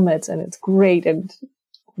and helmets and it's great and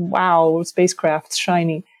wow, spacecraft's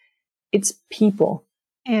shiny. It's people.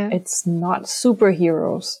 Yeah. It's not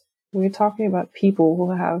superheroes. We're talking about people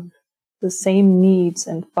who have the same needs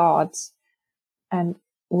and thoughts, and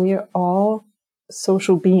we're all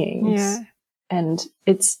social beings. Yeah. And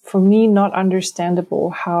it's, for me, not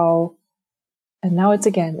understandable how, and now it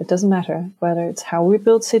doesn't matter whether it's how we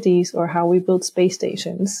build cities or how we build space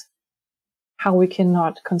stations, how we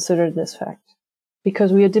cannot consider this fact.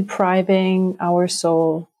 Because we are depriving our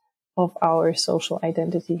soul of our social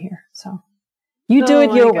identity here. So you do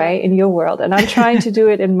it your way in your world, and I'm trying to do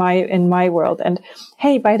it in my world. And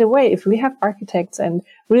hey, by the way, if we have architects and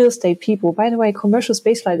real estate people, by the way, commercial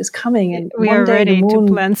spaceflight is coming, and we are ready to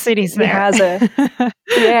plan cities there.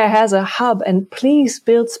 has a hub, and please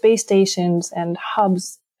build space stations and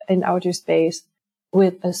hubs in outer space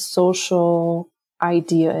with a social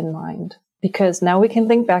idea in mind. Because now we can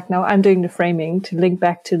link back. Now I'm doing the framing to link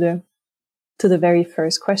back to the very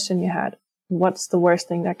first question you had. What's the worst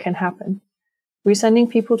thing that can happen? We're sending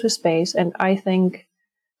people to space, and I think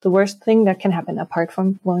the worst thing that can happen, apart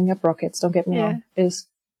from blowing up rockets, don't get me wrong, is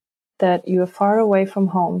that you are far away from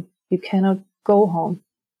home. You cannot go home,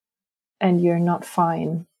 and you're not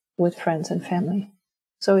fine with friends and family.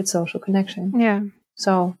 So it's social connection. Yeah.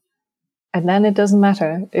 So, and then it doesn't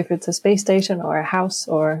matter if it's a space station or a house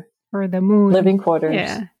or the moon, living quarters.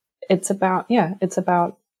 Yeah. It's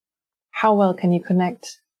about how well can you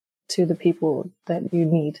connect to the people that you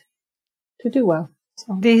need to do well.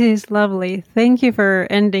 So. This is lovely. Thank you for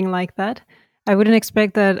ending like that. I wouldn't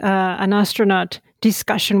expect that an astronaut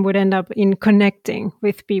discussion would end up in connecting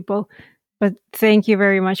with people. But thank you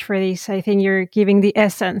very much for this. I think you're giving the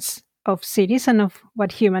essence of cities and of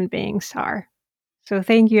what human beings are. So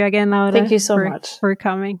thank you again, Laura. Thank you so much for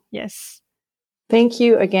coming. Yes. Thank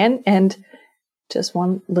you again. And just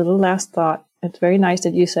one little last thought. It's very nice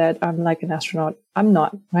that you said, I'm like an astronaut. I'm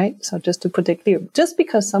not, right? So just to put it clear, just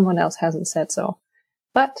because someone else hasn't said so.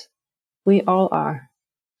 But we all are.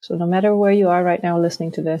 So no matter where you are right now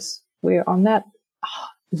listening to this, we're on that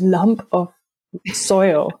lump of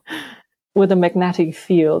soil with a magnetic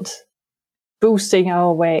field boosting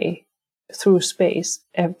our way through space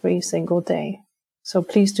every single day. So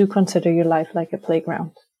please do consider your life like a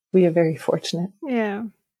playground. We are very fortunate. Yeah.